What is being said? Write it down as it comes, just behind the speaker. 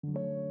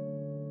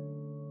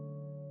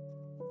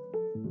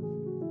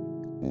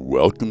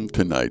Welcome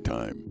to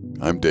Nighttime.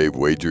 I'm Dave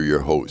Wager,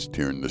 your host,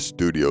 here in the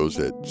studios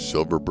at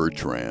Silver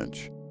Birch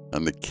Ranch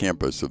on the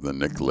campus of the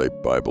Nicolay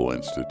Bible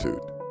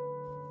Institute.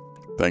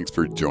 Thanks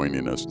for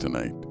joining us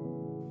tonight.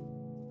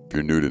 If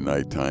you're new to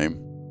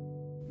Nighttime,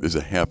 there's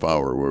a half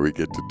hour where we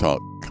get to talk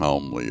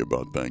calmly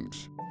about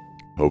things.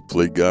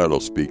 Hopefully God will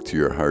speak to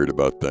your heart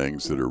about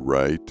things that are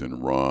right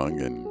and wrong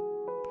and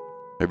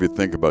have you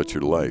think about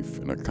your life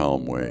in a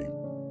calm way.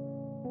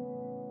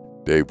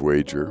 Dave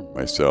Wager,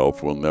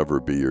 myself, will never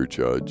be your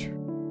judge.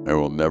 I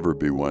will never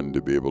be one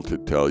to be able to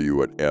tell you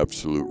what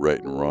absolute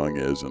right and wrong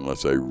is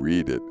unless I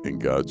read it in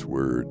God's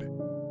Word.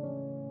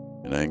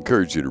 And I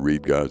encourage you to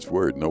read God's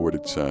Word, know what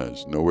it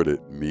says, know what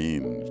it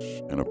means,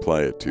 and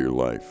apply it to your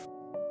life.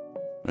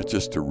 Not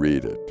just to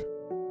read it,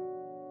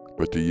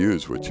 but to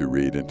use what you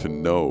read and to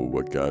know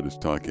what God is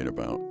talking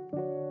about.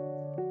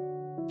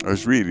 I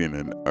was reading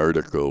an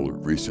article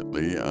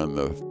recently on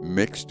the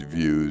mixed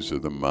views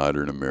of the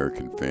modern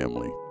American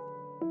family.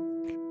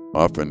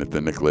 Often at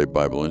the Nicolay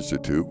Bible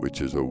Institute, which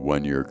is a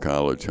one-year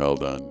college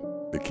held on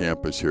the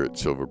campus here at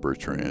Silver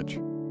Birch Ranch,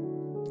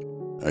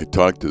 I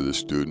talk to the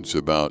students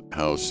about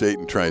how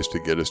Satan tries to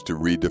get us to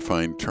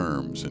redefine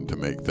terms and to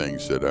make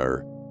things that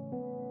are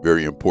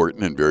very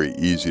important and very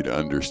easy to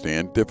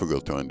understand,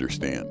 difficult to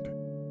understand.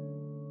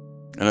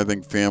 And I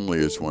think family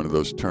is one of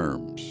those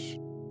terms.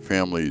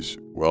 Family's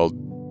well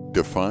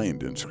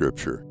defined in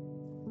Scripture.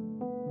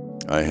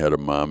 I had a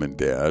mom and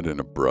dad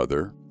and a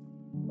brother.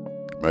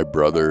 My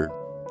brother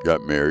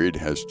got married,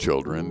 has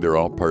children. They're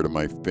all part of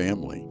my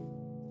family.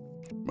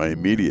 My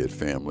immediate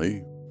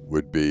family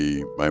would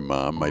be my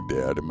mom, my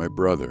dad, and my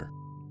brother.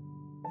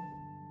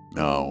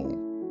 Now,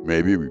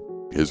 maybe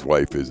his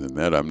wife is in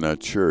that, I'm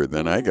not sure.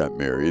 Then I got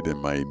married, and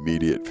my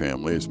immediate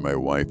family is my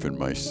wife and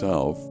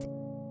myself,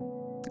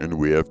 and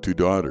we have 2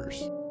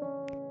 daughters.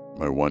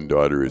 My one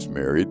daughter is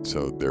married,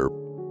 so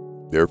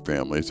their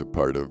family is a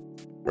part of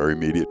our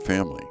immediate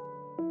family,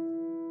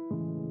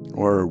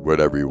 or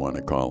whatever you want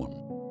to call them.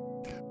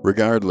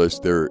 Regardless,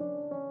 there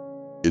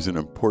is an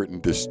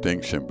important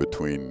distinction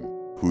between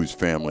who's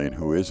family and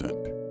who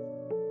isn't,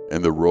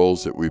 and the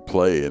roles that we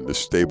play in the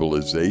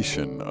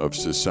stabilization of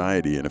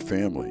society in a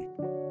family.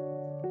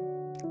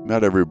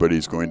 Not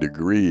everybody's going to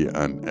agree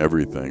on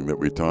everything that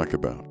we talk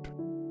about,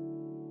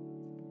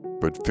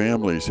 but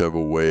families have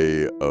a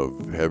way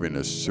of having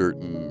a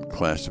certain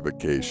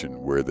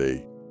classification where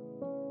they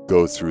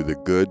go through the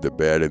good, the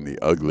bad, and the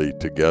ugly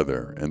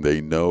together, and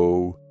they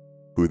know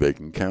who they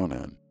can count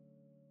on.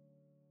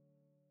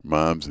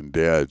 Moms and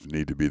dads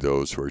need to be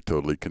those who are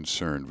totally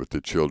concerned with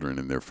the children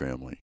in their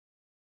family.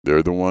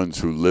 They're the ones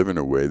who live in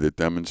a way that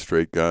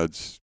demonstrate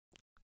God's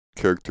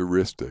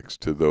characteristics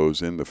to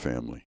those in the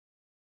family.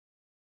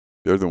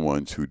 They're the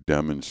ones who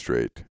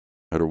demonstrate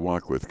how to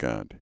walk with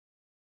God,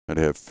 how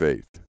to have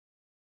faith.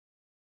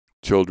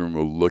 Children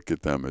will look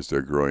at them as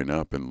they're growing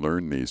up and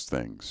learn these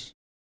things,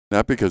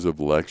 not because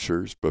of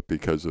lectures, but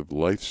because of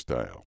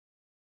lifestyle.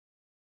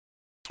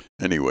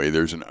 Anyway,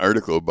 there's an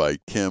article by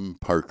Kim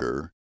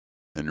Parker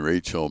and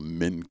Rachel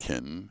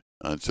Minkin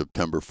on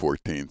September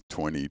 14th,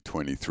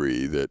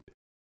 2023 that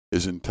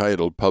is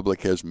entitled,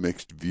 "Public Has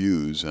Mixed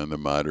Views on the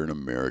Modern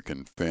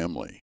American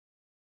Family."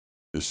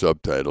 The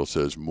subtitle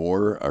says,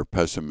 "More are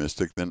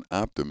pessimistic than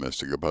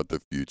optimistic about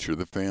the future of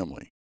the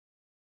family.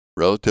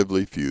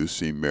 Relatively few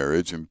see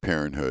marriage and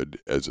parenthood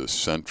as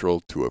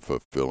essential to a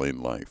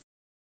fulfilling life."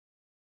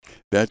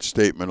 That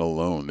statement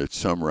alone, it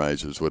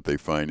summarizes what they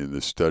find in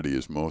this study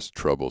is most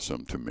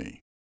troublesome to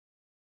me.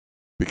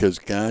 Because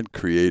God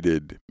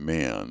created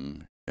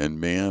man,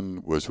 and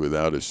man was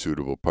without a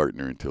suitable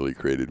partner until he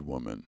created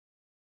woman.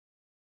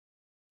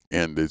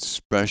 And the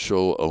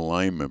special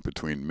alignment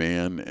between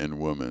man and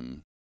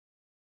woman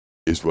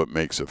is what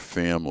makes a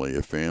family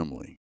a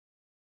family.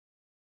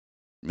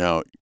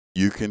 Now,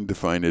 you can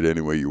define it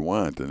any way you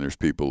want, and there's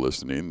people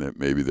listening that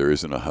maybe there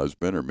isn't a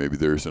husband or maybe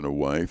there isn't a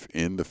wife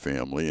in the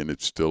family, and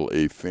it's still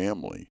a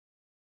family.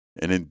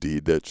 And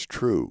indeed, that's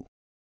true.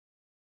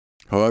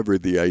 However,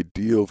 the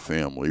ideal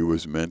family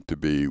was meant to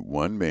be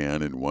one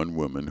man and one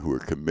woman who are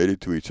committed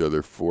to each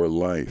other for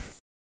life.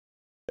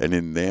 And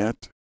in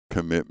that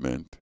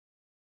commitment,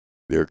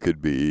 there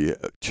could be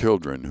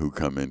children who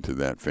come into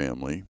that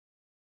family,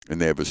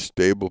 and they have a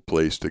stable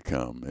place to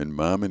come. And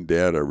mom and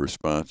dad are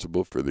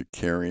responsible for the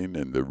caring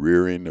and the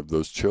rearing of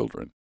those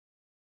children.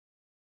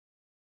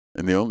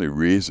 And the only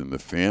reason the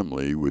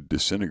family would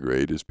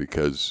disintegrate is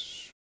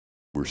because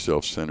we're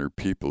self-centered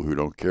people who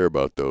don't care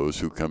about those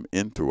who come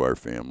into our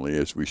family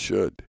as we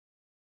should.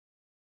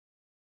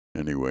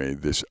 Anyway,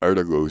 this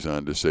article goes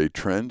on to say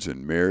trends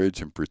in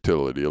marriage and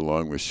fertility,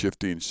 along with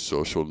shifting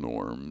social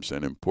norms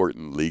and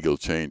important legal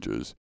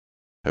changes,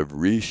 have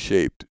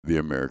reshaped the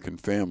American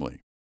family.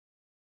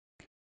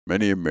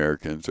 Many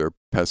Americans are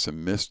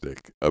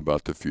pessimistic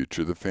about the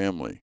future of the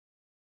family.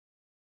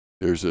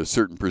 There's a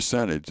certain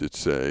percentage that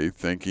say,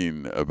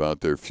 thinking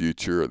about their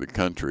future or the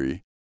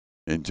country,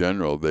 in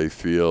general, they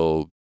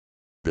feel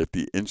that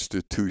the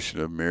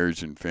institution of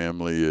marriage and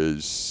family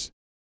is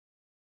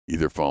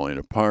either falling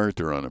apart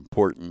or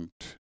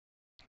unimportant.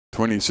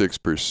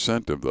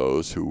 26% of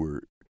those who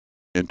were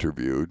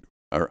interviewed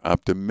are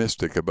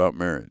optimistic about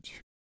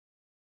marriage.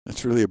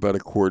 That's really about a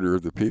quarter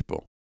of the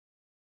people.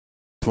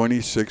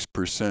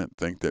 26%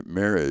 think that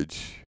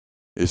marriage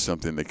is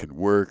something that can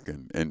work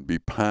and be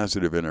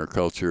positive in our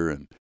culture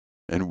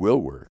and will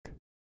work.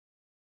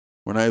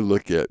 When I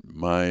look at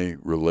my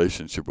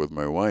relationship with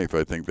my wife,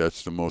 I think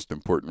that's the most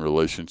important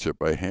relationship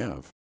I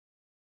have.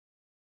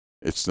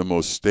 It's the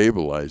most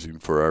stabilizing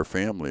for our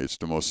family. It's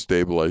the most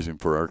stabilizing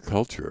for our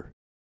culture.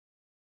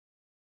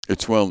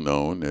 It's well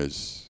known,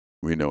 as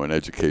we know in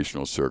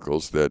educational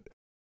circles, that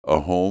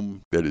a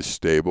home that is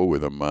stable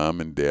with a mom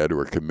and dad who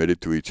are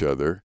committed to each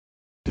other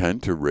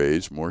tend to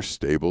raise more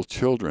stable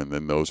children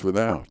than those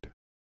without.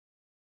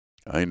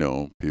 I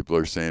know people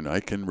are saying, I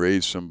can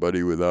raise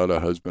somebody without a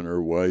husband or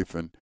wife.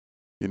 And,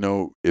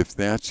 if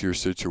that's your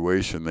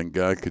situation, then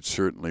God could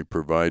certainly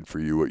provide for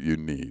you what you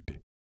need.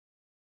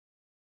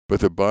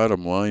 But the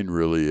bottom line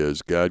really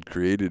is God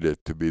created it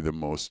to be the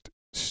most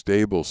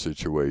stable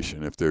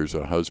situation if there's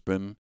a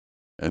husband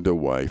and a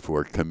wife who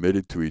are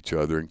committed to each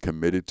other and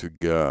committed to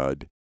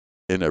God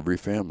in every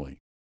family.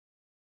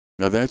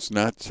 Now, that's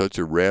not such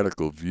a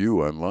radical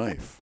view on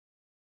life.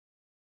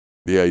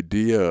 The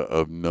idea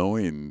of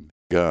knowing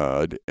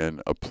God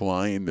and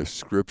applying the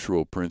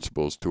scriptural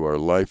principles to our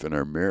life and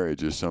our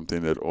marriage is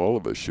something that all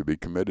of us should be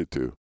committed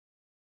to.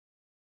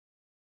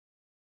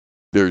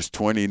 There's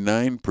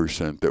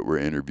 29% that were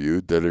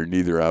interviewed that are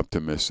neither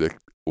optimistic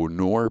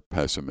nor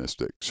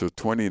pessimistic. So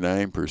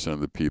 29%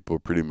 of the people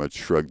pretty much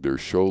shrugged their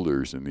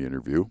shoulders in the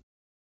interview.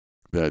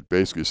 That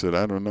basically said,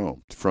 I don't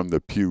know, from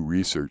the Pew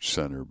Research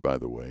Center, by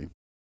the way.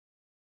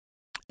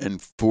 And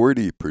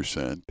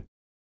 40%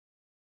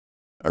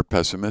 are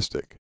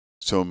pessimistic.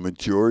 So a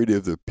majority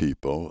of the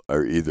people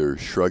are either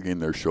shrugging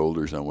their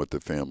shoulders on what the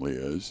family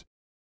is,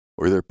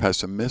 or they're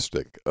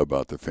pessimistic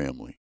about the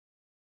family.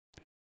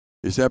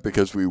 Is that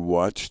because we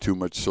watch too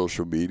much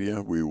social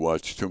media? We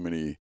watch too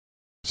many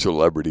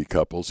celebrity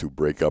couples who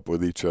break up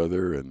with each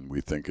other, and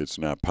we think it's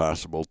not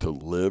possible to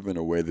live in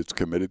a way that's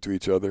committed to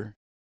each other?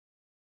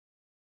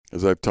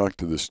 As I've talked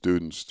to the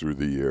students through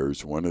the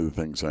years, one of the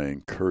things I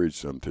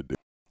encourage them to do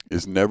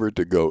is never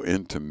to go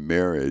into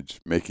marriage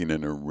making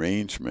an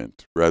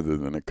arrangement rather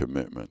than a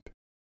commitment.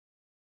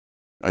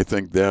 I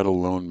think that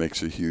alone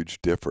makes a huge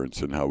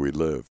difference in how we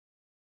live.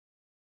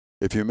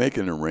 If you make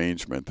an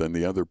arrangement, then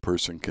the other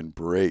person can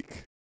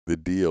break the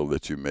deal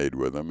that you made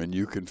with them, and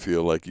you can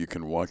feel like you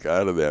can walk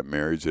out of that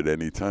marriage at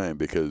any time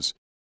because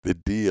the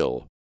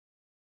deal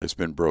has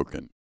been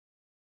broken.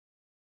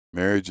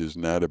 Marriage is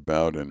not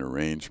about an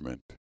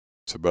arrangement.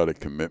 It's about a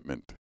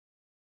commitment.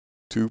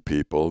 Two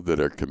people that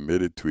are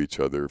committed to each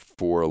other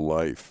for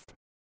life,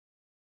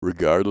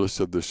 regardless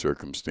of the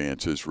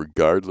circumstances,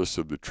 regardless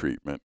of the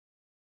treatment.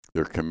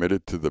 They're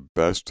committed to the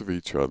best of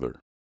each other.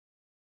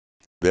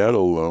 That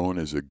alone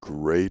is a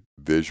great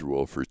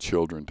visual for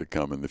children to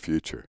come in the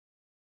future.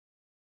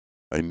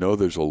 I know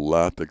there's a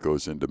lot that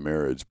goes into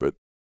marriage, but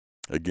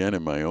again,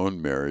 in my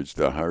own marriage,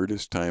 the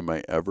hardest time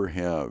I ever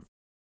have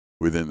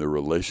within the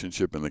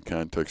relationship in the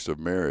context of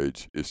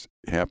marriage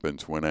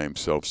happens when I'm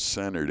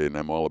self-centered and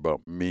I'm all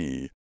about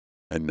me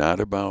and not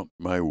about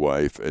my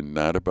wife and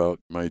not about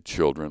my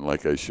children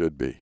like I should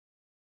be.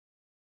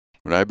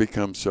 When I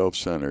become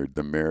self-centered,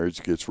 the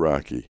marriage gets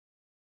rocky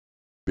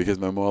because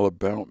I'm all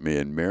about me,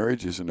 and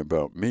marriage isn't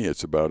about me,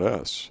 it's about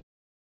us.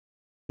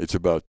 It's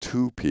about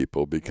two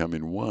people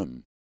becoming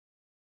one.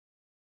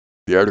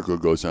 The article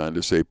goes on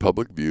to say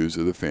public views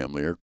of the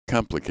family are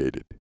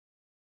complicated.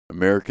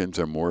 Americans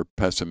are more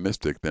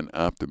pessimistic than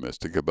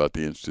optimistic about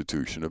the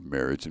institution of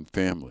marriage and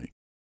family.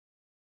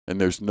 And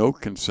there's no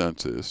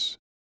consensus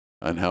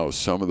on how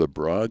some of the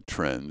broad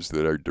trends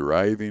that are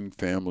driving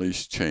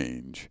families'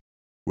 change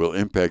will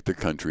impact the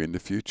country in the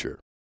future.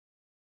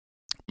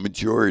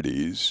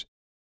 Majorities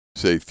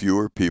say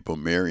fewer people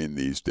marrying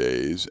these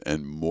days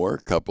and more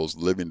couples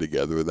living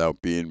together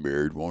without being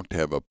married won't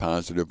have a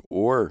positive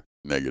or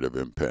negative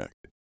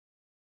impact.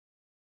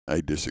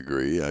 I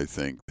disagree. I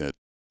think that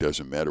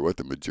doesn't matter what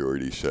the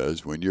majority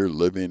says. When you're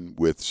living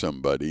with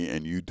somebody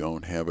and you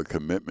don't have a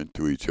commitment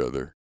to each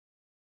other,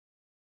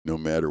 no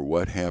matter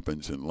what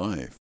happens in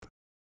life,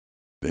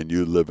 then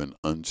you live an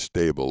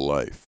unstable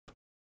life.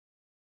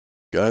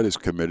 God is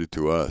committed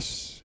to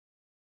us,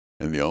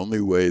 and the only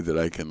way that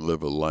I can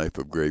live a life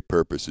of great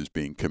purpose is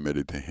being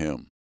committed to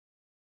Him.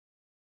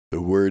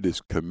 The word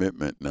is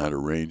commitment, not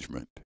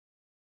arrangement.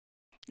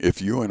 If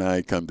you and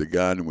I come to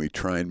God and we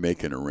try and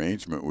make an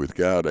arrangement with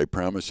God, I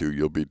promise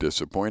you'll be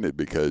disappointed,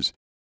 because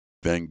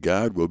then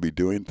God will be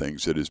doing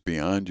things that is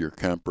beyond your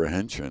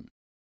comprehension,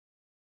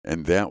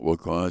 and that will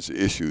cause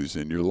issues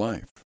in your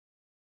life.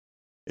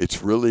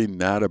 It's really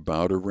not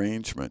about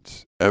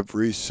arrangements.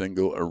 Every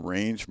single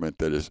arrangement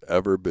that has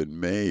ever been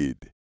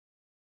made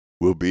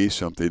will be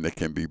something that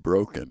can be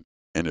broken.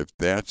 And if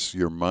that's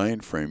your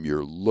mind frame,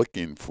 you're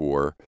looking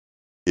for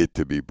it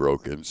to be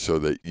broken so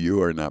that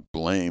you are not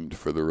blamed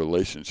for the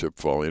relationship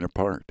falling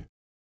apart.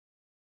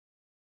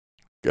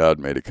 God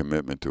made a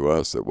commitment to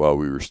us that while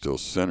we were still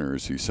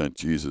sinners, he sent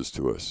Jesus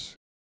to us.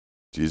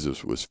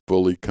 Jesus was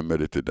fully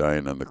committed to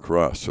dying on the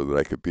cross so that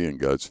I could be in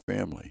God's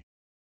family.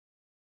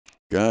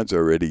 God's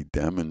already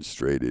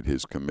demonstrated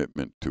his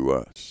commitment to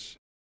us.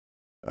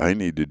 I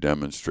need to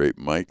demonstrate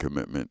my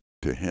commitment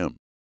to him.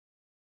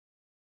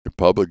 The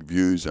public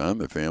views on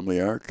the family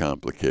are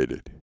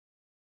complicated.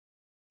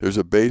 There's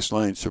a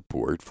baseline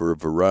support for a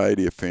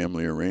variety of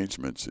family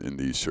arrangements in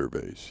these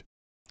surveys,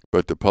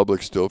 but the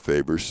public still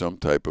favors some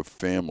type of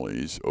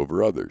families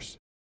over others.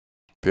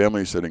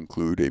 Families that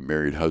include a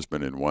married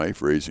husband and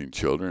wife raising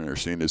children are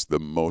seen as the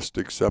most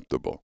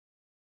acceptable.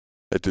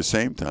 At the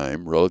same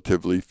time,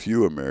 relatively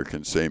few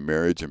Americans say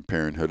marriage and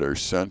parenthood are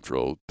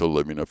central to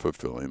living a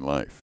fulfilling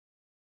life.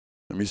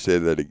 Let me say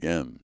that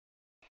again,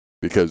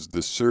 because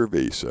the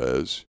survey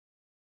says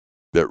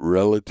that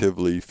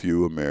relatively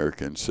few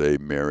Americans say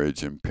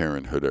marriage and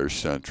parenthood are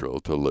central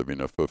to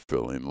living a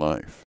fulfilling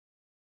life.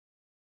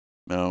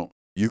 Now,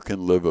 you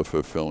can live a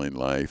fulfilling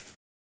life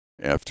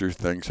after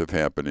things have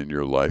happened in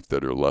your life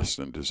that are less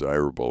than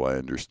desirable. I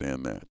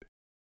understand that.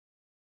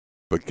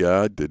 But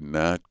God did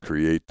not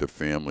create the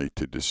family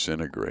to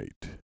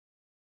disintegrate.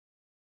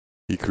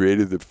 He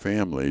created the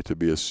family to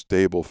be a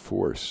stable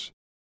force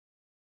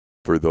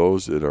for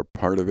those that are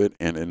part of it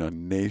and in a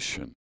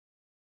nation.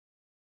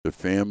 The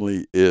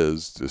family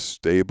is the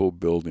stable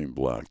building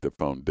block, the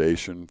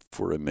foundation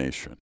for a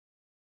nation.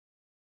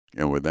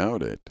 And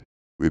without it,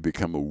 we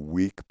become a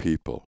weak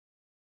people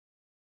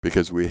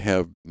because we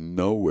have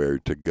nowhere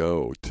to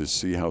go to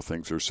see how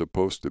things are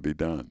supposed to be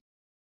done.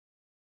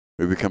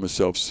 We become a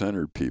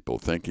self-centered people,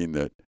 thinking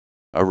that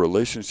our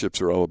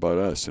relationships are all about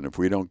us, and if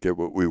we don't get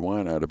what we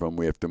want out of them,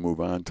 we have to move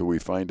on till we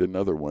find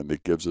another one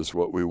that gives us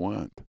what we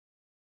want.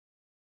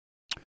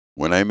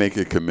 When I make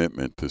a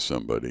commitment to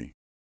somebody,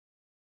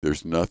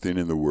 there's nothing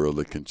in the world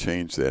that can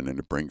change that, and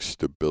it brings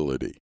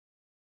stability.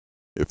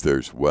 If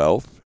there's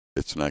wealth,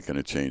 it's not going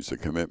to change the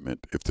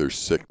commitment. If there's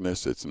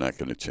sickness, it's not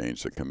going to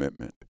change the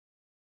commitment.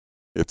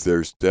 If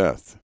there's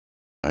death,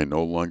 I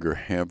no longer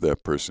have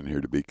that person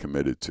here to be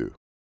committed to.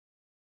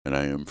 And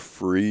I am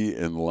free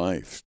in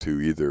life to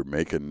either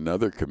make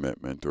another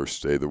commitment or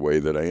stay the way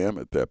that I am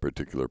at that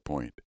particular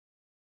point.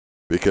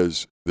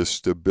 Because the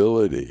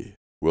stability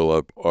will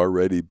have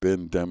already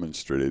been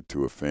demonstrated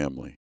to a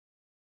family.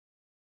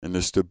 And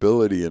the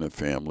stability in a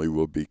family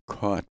will be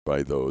caught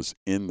by those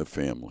in the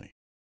family.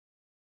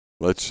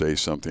 Let's say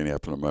something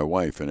happened to my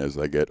wife, and as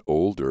I get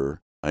older,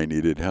 I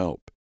needed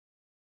help.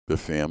 The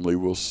family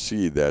will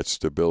see that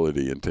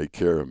stability and take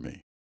care of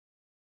me.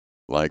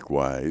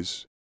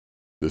 Likewise,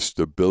 the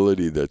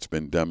stability that's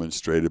been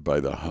demonstrated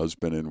by the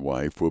husband and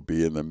wife will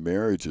be in the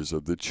marriages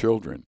of the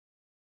children,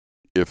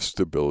 if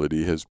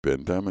stability has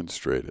been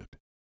demonstrated.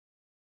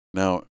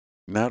 Now,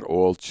 not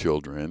all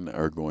children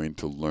are going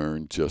to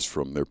learn just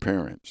from their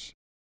parents.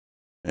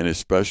 And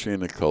especially in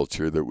the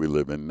culture that we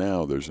live in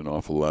now, there's an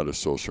awful lot of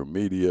social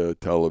media,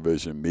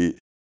 television,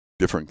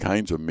 different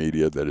kinds of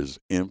media that has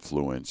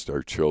influenced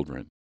our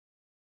children.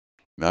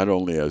 Not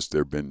only has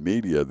there been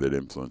media that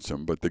influence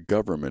them, but the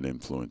government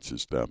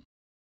influences them.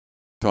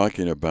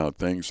 Talking about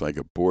things like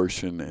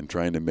abortion and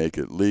trying to make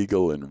it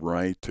legal and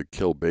right to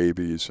kill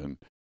babies, and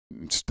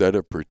instead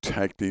of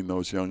protecting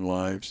those young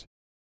lives,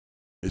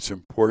 it's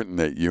important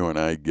that you and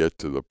I get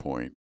to the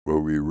point where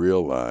we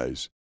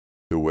realize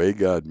the way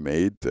God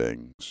made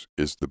things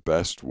is the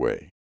best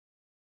way,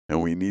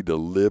 and we need to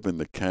live in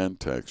the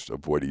context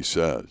of what he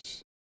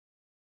says.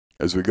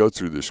 As we go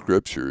through the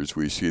scriptures,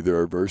 we see there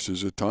are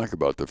verses that talk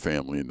about the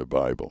family in the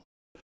Bible.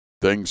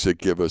 Things that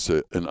give us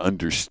an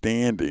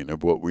understanding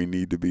of what we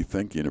need to be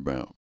thinking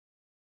about.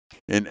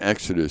 In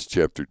Exodus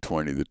chapter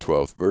 20, the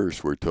 12th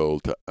verse, we're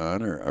told to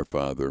honor our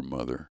father and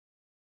mother,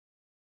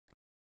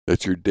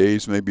 that your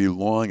days may be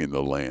long in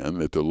the land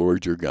that the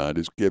Lord your God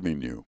is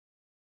giving you.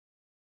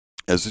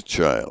 As a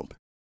child,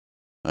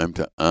 I'm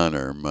to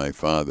honor my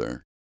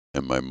father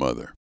and my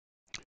mother.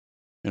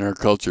 In our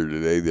culture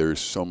today, there's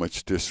so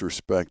much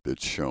disrespect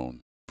that's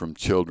shown from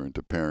children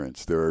to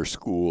parents. There are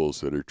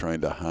schools that are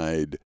trying to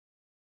hide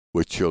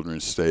what children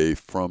say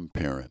from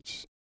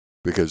parents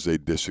because they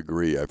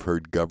disagree. I've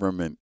heard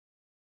government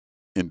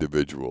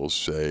individuals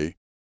say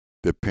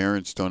that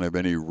parents don't have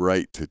any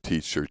right to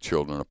teach their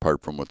children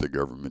apart from what the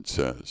government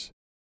says.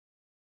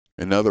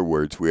 In other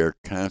words, we are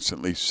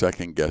constantly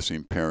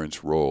second-guessing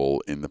parents'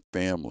 role in the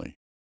family.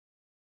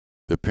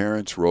 The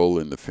parents' role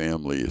in the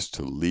family is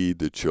to lead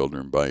the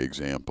children by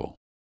example.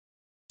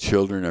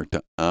 Children are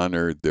to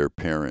honor their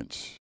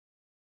parents.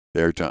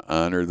 They are to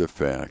honor the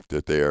fact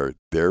that they are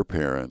their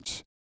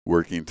parents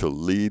working to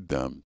lead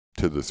them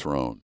to the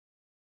throne.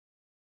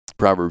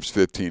 Proverbs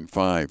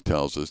 15:5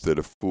 tells us that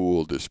a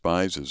fool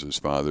despises his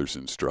father's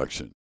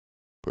instruction,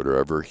 but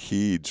whoever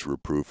heeds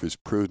reproof is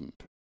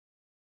prudent.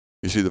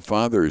 You see, the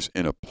father is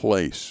in a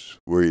place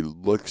where he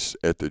looks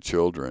at the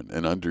children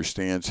and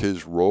understands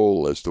his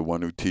role as the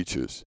one who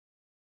teaches.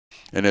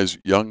 And as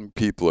young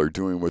people are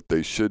doing what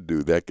they should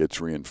do, that gets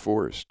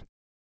reinforced.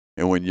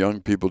 And when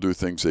young people do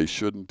things they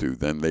shouldn't do,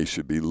 then they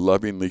should be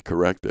lovingly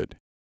corrected.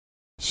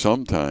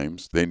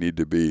 Sometimes they need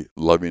to be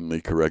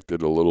lovingly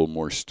corrected a little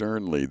more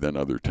sternly than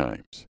other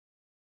times.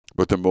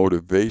 But the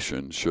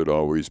motivation should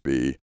always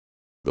be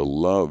the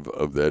love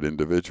of that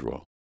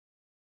individual.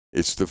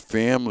 It's the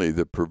family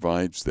that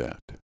provides that.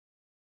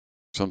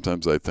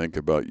 Sometimes I think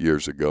about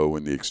years ago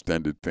when the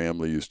extended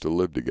family used to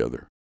live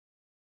together.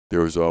 There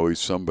was always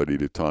somebody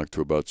to talk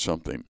to about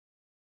something.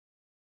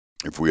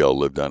 If we all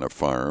lived on a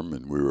farm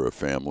and we were a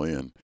family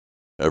and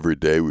every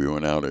day we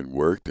went out and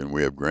worked and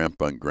we have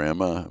grandpa and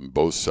grandma on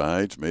both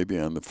sides, maybe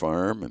on the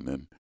farm, and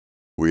then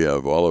we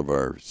have all of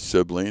our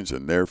siblings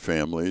and their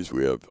families.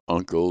 We have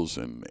uncles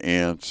and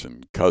aunts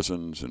and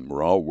cousins, and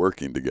we're all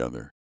working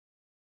together.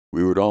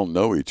 We would all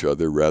know each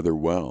other rather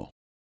well.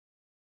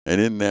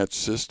 And in that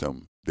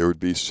system, there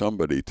would be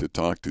somebody to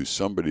talk to,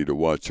 somebody to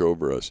watch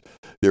over us.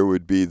 There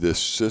would be this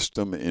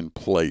system in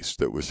place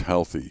that was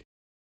healthy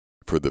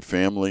for the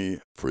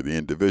family, for the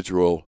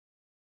individual,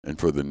 and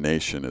for the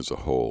nation as a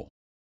whole.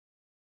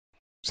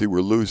 See,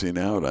 we're losing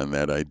out on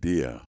that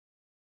idea.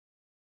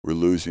 We're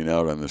losing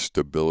out on the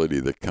stability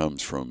that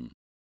comes from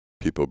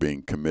people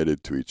being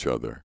committed to each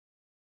other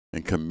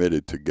and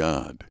committed to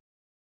God.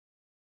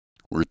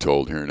 We're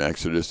told here in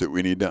Exodus that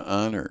we need to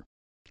honor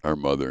our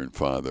mother and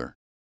father.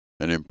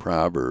 And in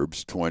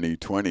Proverbs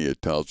 20:20,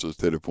 it tells us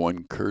that if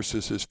one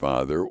curses his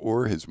father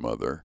or his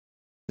mother,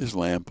 his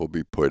lamp will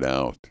be put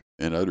out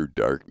in utter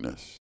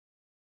darkness.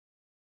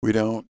 We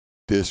don't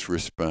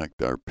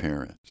disrespect our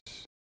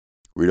parents.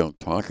 We don't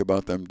talk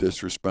about them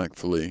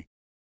disrespectfully.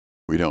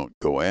 We don't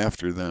go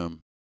after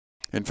them.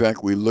 In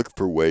fact, we look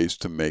for ways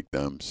to make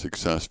them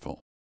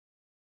successful.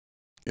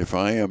 If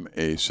I am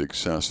a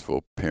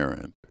successful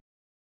parent,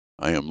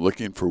 I am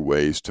looking for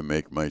ways to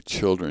make my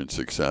children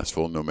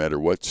successful no matter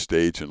what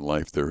stage in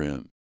life they're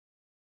in.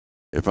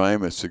 If I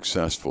am a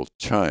successful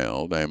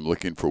child, I am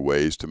looking for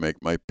ways to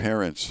make my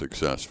parents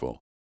successful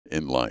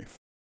in life.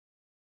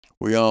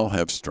 We all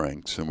have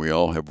strengths and we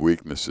all have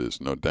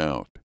weaknesses, no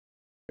doubt.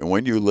 And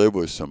when you live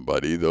with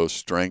somebody, those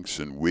strengths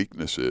and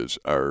weaknesses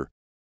are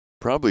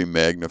probably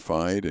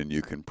magnified and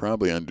you can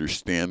probably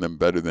understand them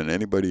better than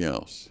anybody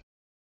else.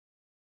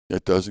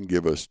 That doesn't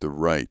give us the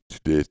right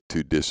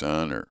to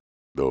dishonor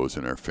those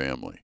in our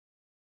family,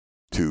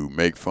 to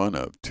make fun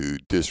of, to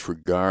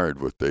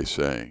disregard what they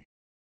say.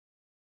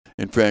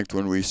 In fact,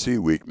 when we see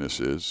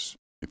weaknesses,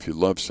 if you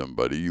love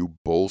somebody, you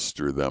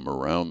bolster them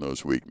around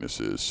those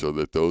weaknesses so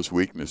that those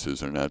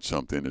weaknesses are not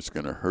something that's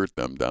going to hurt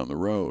them down the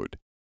road.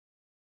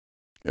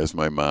 As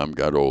my mom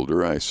got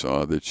older, I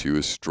saw that she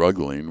was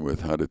struggling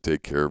with how to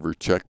take care of her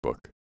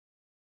checkbook.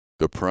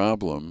 The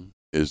problem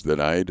is that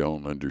I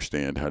don't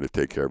understand how to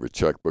take care of a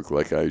checkbook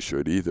like I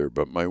should either,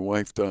 but my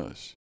wife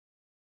does.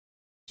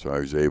 So I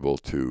was able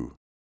to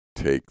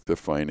take the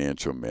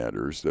financial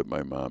matters that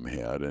my mom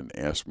had and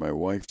ask my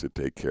wife to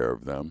take care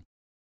of them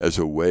as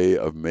a way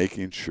of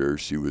making sure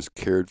she was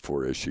cared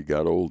for as she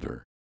got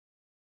older.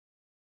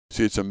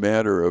 See, it's a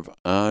matter of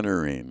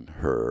honoring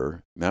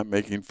her, not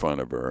making fun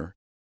of her,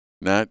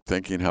 not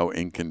thinking how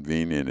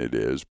inconvenient it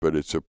is, but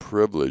it's a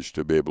privilege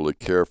to be able to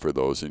care for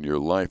those in your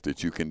life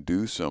that you can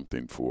do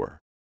something for.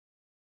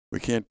 We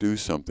can't do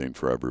something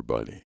for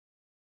everybody,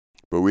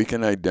 but we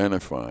can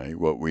identify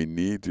what we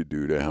need to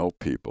do to help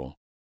people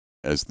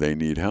as they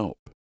need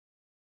help.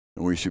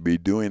 And we should be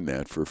doing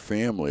that for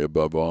family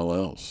above all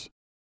else.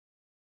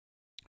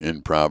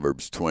 In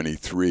Proverbs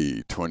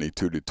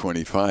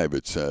 23:22-25,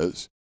 it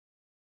says,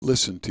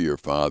 "Listen to your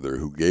father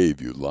who gave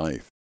you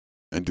life,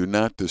 and do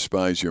not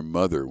despise your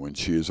mother when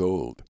she is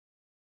old.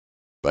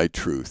 Buy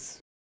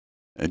truth,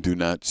 and do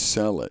not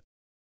sell it.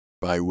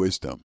 Buy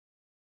wisdom,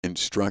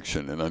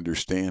 instruction, and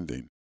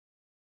understanding.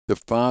 The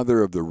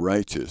father of the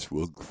righteous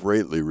will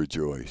greatly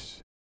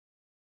rejoice.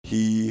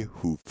 He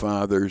who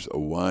fathers a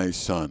wise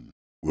son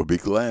will be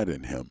glad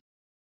in him.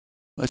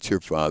 Let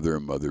your father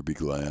and mother be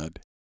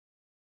glad.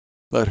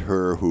 Let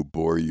her who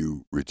bore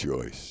you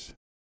rejoice."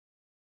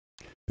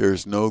 There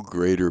is no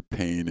greater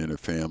pain in a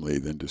family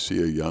than to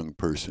see a young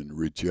person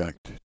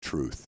reject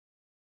truth.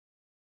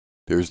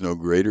 There is no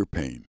greater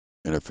pain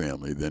in a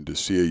family than to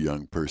see a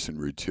young person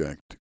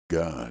reject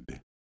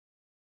God,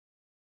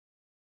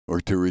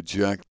 or to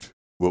reject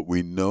what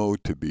we know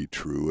to be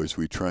true as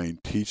we try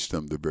and teach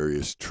them the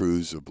various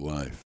truths of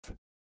life.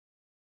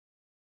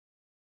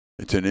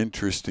 It's an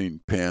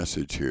interesting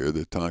passage here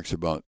that talks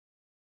about,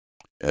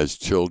 as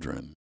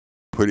children,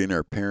 putting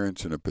our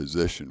parents in a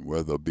position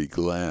where they'll be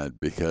glad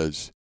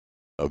because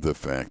of the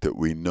fact that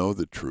we know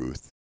the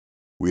truth,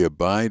 we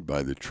abide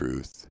by the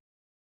truth,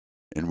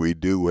 and we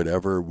do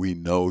whatever we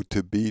know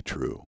to be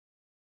true.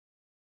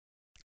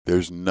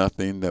 There's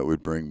nothing that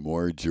would bring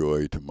more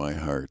joy to my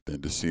heart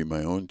than to see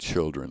my own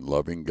children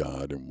loving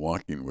God and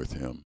walking with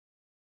Him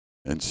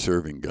and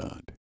serving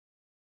God.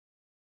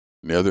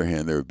 On the other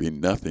hand, there would be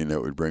nothing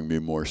that would bring me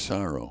more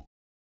sorrow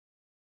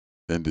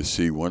than to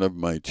see one of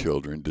my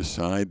children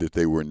decide that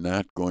they were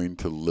not going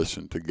to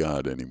listen to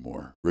God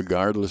anymore,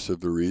 regardless of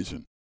the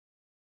reason.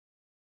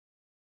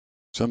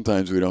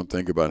 Sometimes we don't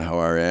think about how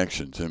our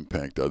actions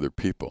impact other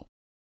people.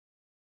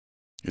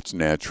 It's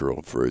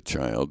natural for a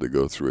child to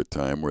go through a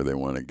time where they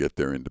want to get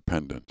their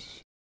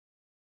independence.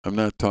 I'm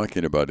not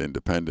talking about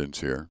independence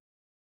here.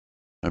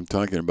 I'm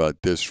talking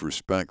about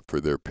disrespect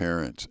for their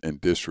parents and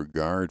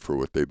disregard for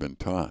what they've been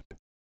taught.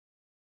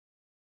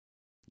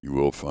 You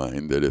will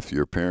find that if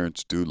your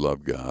parents do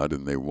love God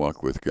and they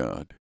walk with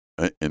God,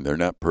 and they're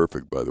not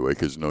perfect, by the way,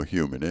 because no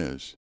human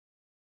is,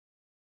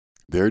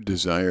 their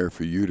desire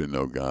for you to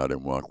know God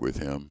and walk with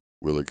Him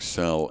will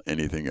excel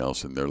anything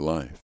else in their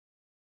life.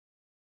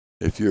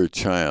 If you're a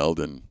child,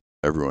 and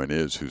everyone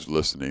is who's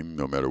listening,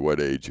 no matter what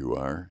age you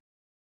are,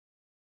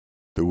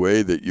 the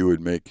way that you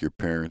would make your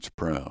parents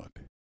proud,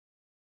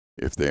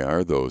 if they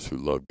are those who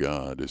love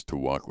God, is to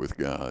walk with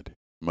God.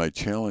 My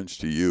challenge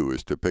to you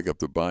is to pick up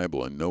the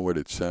Bible and know what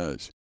it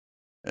says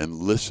and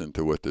listen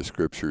to what the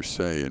Scriptures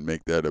say and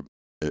make that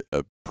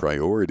a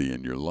priority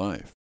in your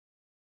life.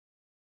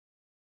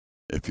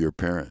 If you're a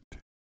parent,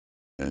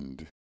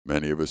 and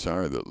many of us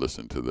are that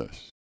listen to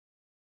this,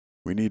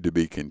 we need to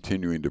be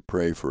continuing to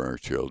pray for our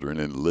children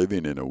and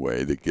living in a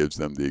way that gives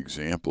them the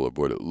example of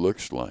what it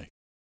looks like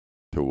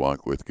to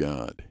walk with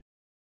God.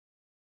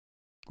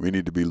 We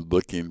need to be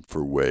looking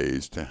for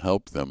ways to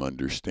help them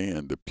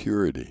understand the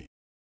purity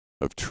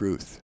of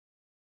truth,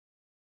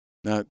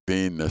 not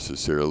being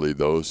necessarily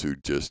those who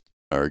just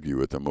argue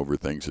with them over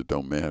things that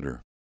don't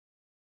matter,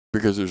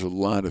 because there's a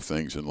lot of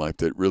things in life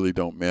that really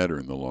don't matter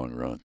in the long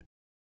run.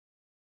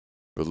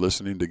 But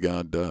listening to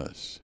God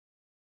does.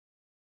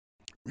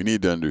 We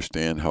need to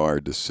understand how our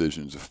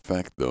decisions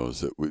affect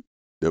those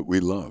that we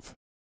love.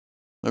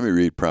 Let me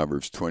read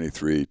Proverbs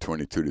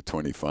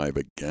 23:22-25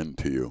 again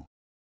to you.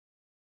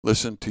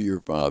 Listen to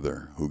your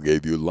father who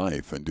gave you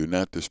life, and do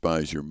not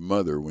despise your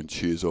mother when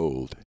she is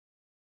old.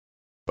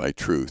 Buy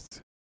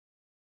truth,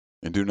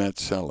 and do not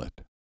sell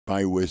it.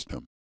 Buy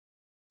wisdom,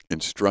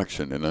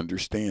 instruction, and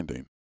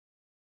understanding.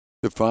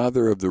 The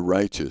father of the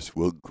righteous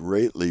will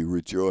greatly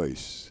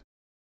rejoice.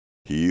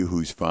 He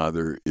whose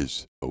father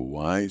is a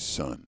wise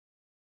son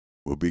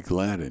will be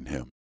glad in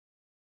him.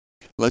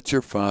 Let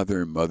your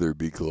father and mother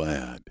be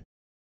glad.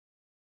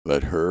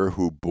 Let her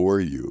who bore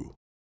you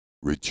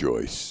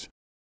rejoice.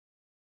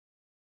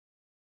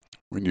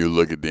 When you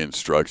look at the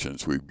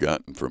instructions we've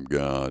gotten from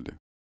God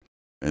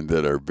and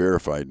that are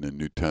verified in the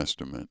New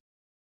Testament,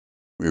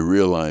 we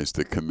realize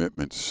the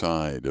commitment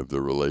side of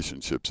the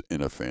relationships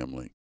in a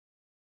family.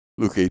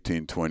 Luke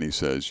 18:20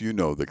 says, you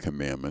know the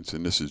commandments,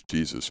 and this is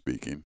Jesus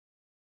speaking.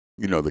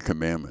 You know the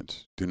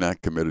commandments. Do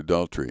not commit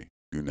adultery.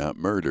 Do not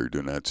murder.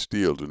 Do not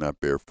steal. Do not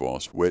bear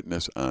false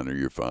witness. Honor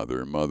your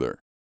father and mother.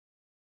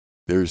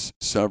 There's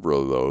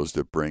several of those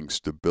that bring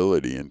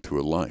stability into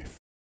a life.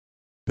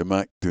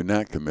 Do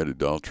not commit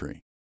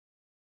adultery.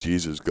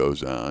 Jesus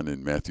goes on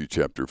in Matthew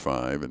chapter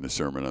 5 in the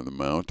Sermon on the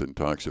Mount and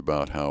talks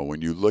about how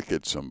when you look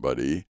at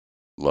somebody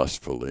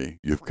lustfully,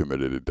 you've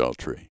committed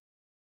adultery.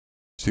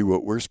 See,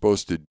 what we're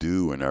supposed to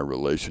do in our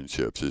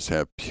relationships is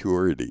have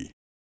purity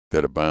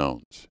that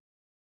abounds.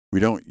 We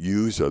don't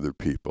use other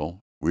people.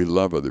 We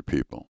love other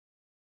people.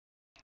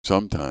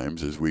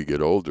 Sometimes as we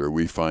get older,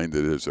 we find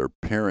that as our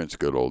parents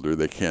get older,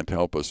 they can't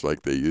help us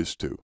like they used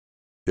to.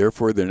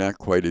 Therefore, they're not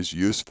quite as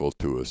useful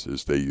to us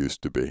as they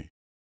used to be.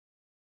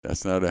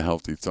 That's not a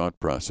healthy thought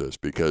process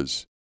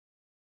because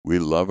we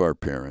love our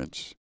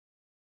parents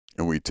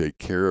and we take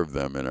care of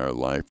them in our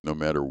life no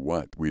matter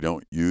what. We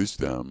don't use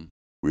them.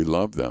 We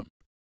love them.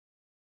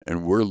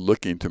 And we're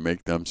looking to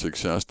make them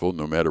successful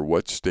no matter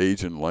what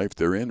stage in life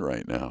they're in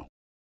right now.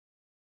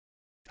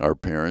 Our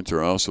parents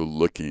are also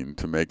looking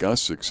to make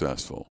us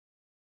successful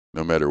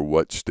no matter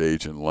what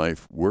stage in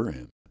life we're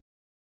in.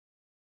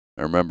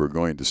 I remember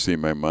going to see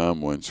my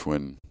mom once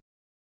when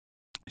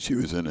she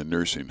was in a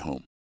nursing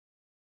home.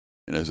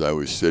 And as I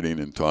was sitting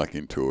and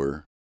talking to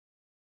her,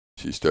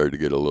 she started to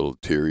get a little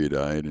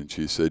teary-eyed, and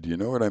she said, you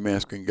know what I'm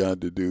asking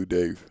God to do,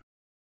 Dave?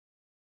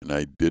 And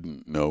I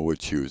didn't know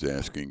what she was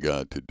asking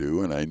God to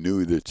do, and I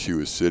knew that she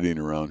was sitting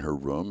around her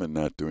room and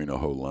not doing a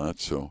whole lot,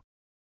 so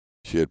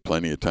she had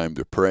plenty of time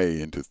to pray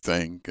and to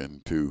think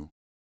and to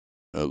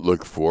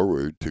look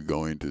forward to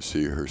going to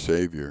see her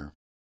Savior.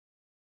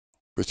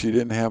 But she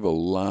didn't have a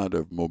lot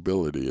of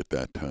mobility at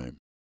that time.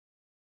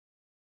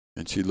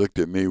 And she looked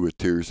at me with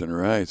tears in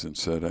her eyes and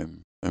said,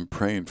 I'm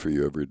praying for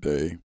you every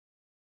day.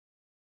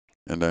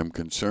 And I'm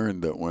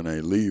concerned that when I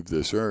leave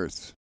this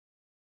earth,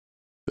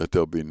 that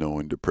there'll be no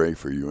one to pray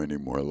for you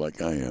anymore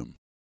like I am.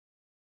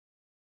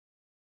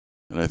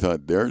 And I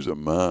thought, there's a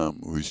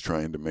mom who's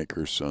trying to make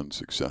her son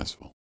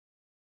successful.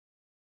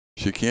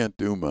 She can't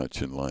do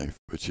much in life,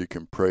 but she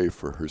can pray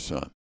for her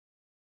son.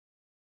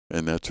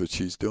 And that's what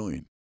she's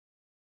doing.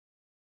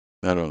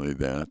 Not only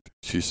that,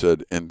 she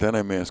said, and then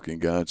I'm asking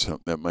God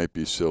something that might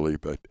be silly,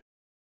 but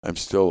I'm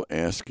still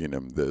asking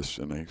him this.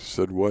 And I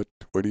said, what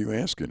are you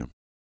asking him?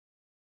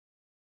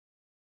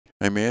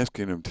 I'm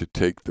asking him to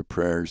take the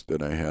prayers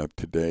that I have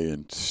today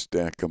and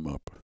stack them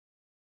up,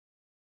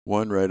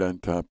 one right on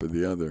top of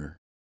the other.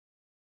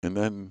 And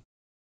then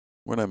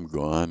when I'm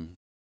gone,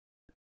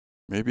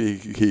 maybe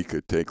he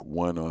could take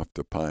one off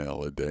the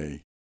pile a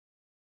day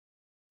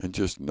and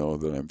just know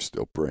that I'm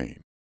still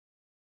praying.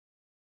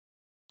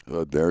 I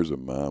thought, there's a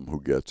mom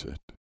who gets it.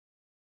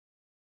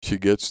 She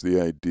gets the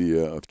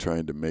idea of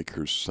trying to make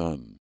her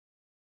son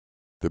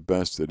the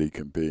best that he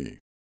can be.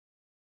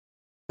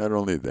 Not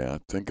only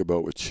that, think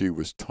about what she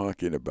was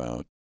talking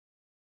about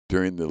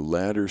during the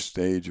latter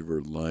stage of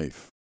her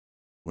life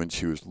when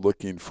she was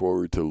looking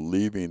forward to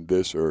leaving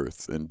this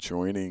earth and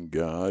joining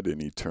God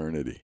in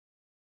eternity.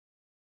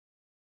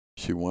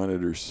 She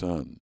wanted her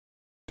son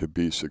to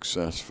be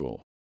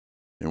successful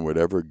in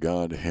whatever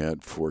God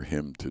had for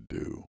him to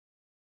do.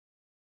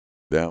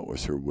 That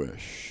was her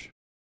wish.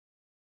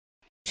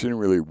 She didn't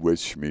really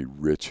wish me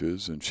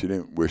riches, and she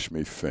didn't wish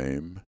me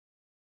fame.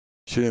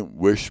 She didn't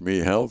wish me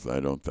health, I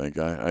don't think.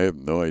 I have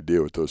no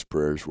idea what those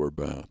prayers were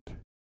about.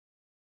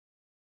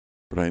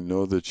 But I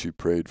know that she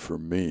prayed for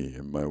me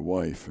and my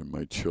wife and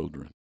my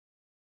children.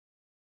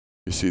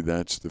 You see,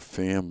 that's the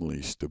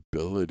family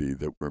stability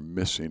that we're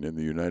missing in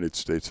the United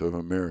States of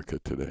America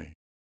today.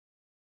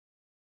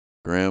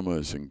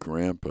 Grandmas and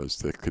grandpas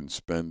that can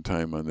spend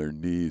time on their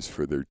knees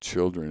for their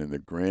children and their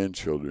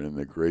grandchildren and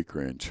their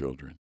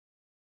great-grandchildren.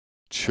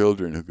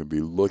 Children who can be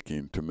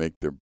looking to make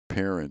their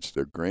parents,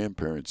 their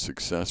grandparents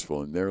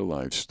successful in their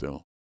lives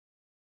still.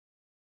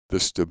 The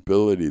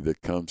stability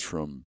that comes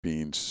from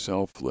being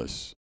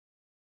selfless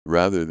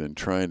rather than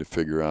trying to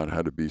figure out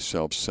how to be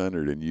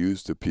self-centered and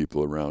use the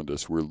people around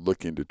us. We're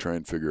looking to try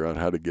and figure out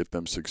how to get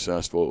them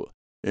successful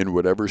in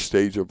whatever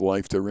stage of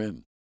life they're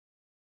in.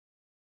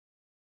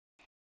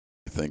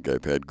 I think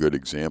I've had good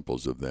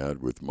examples of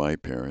that with my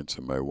parents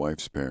and my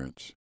wife's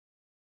parents.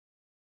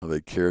 How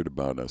they cared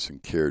about us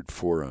and cared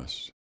for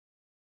us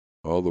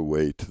all the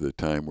way to the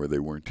time where they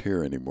weren't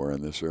here anymore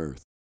on this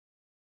earth.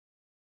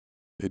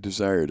 They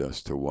desired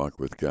us to walk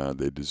with God.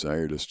 They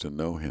desired us to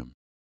know Him.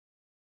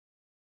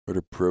 What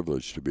a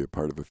privilege to be a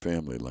part of a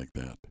family like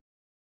that.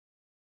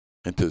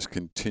 And to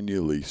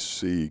continually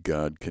see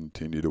God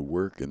continue to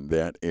work in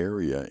that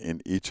area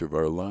in each of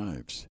our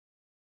lives.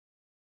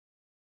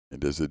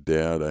 And as a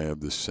dad, I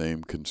have the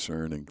same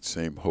concern and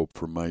same hope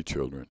for my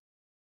children.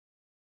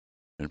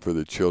 And for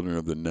the children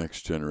of the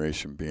next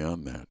generation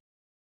beyond that.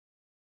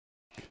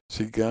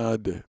 See,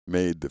 God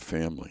made the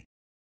family.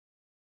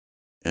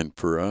 And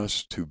for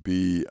us to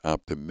be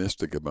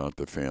optimistic about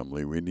the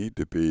family, we need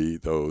to be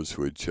those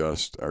who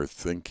adjust our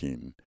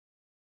thinking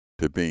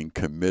to being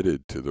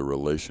committed to the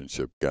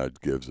relationship God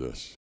gives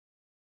us.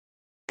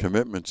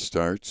 Commitment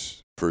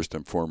starts first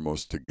and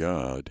foremost to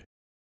God,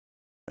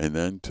 and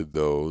then to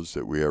those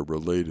that we are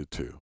related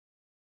to.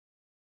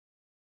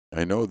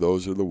 I know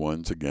those are the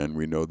ones, again,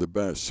 we know the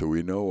best, so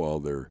we know all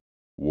their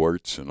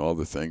warts and all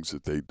the things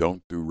that they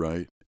don't do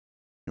right,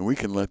 and we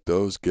can let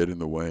those get in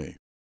the way.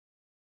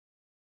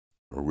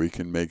 Or we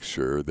can make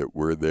sure that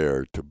we're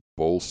there to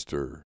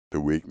bolster the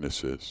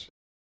weaknesses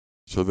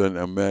so that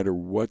no matter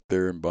what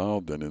they're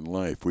involved in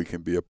life, we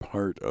can be a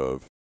part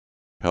of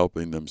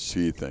helping them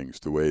see things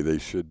the way they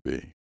should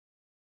be.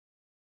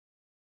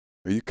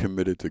 Are you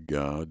committed to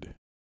God?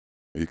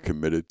 Are you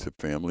committed to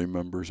family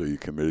members? Are you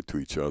committed to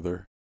each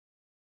other?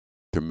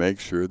 To make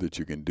sure that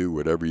you can do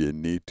whatever you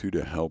need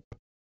to help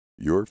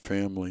your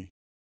family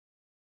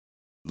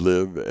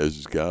live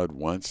as God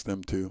wants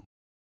them to?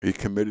 Are you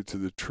committed to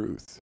the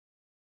truth?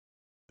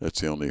 That's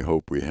the only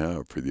hope we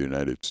have for the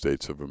United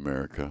States of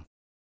America,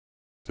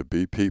 to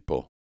be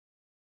people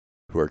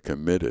who are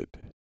committed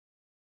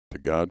to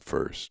God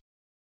first,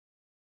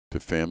 to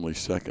family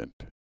second,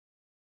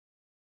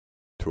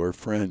 to our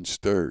friends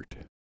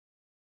third.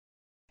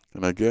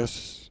 And I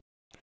guess,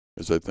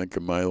 as I think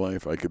of my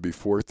life, I could be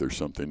fourth or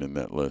something in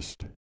that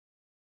list.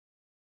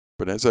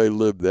 But as I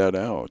live that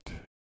out,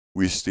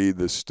 we see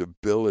the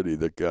stability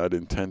that God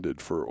intended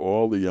for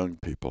all the young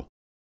people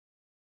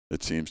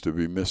that seems to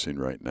be missing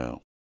right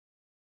now.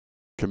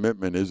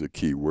 Commitment is a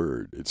key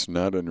word. It's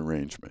not an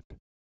arrangement.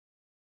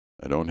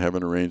 I don't have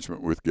an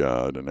arrangement with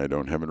God, and I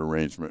don't have an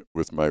arrangement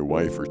with my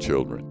wife or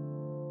children.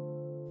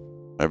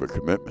 I have a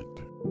commitment,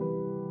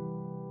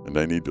 and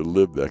I need to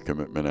live that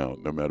commitment out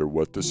no matter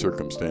what the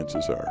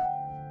circumstances are.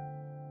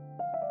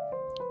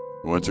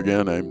 Once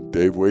again, I'm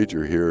Dave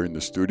Wager here in the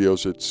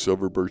studios at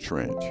Silver Birch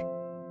Ranch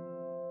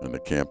on the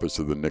campus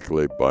of the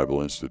Nicolay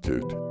Bible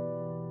Institute.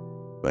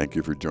 Thank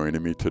you for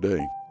joining me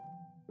today.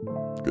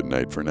 Good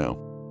night for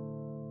now.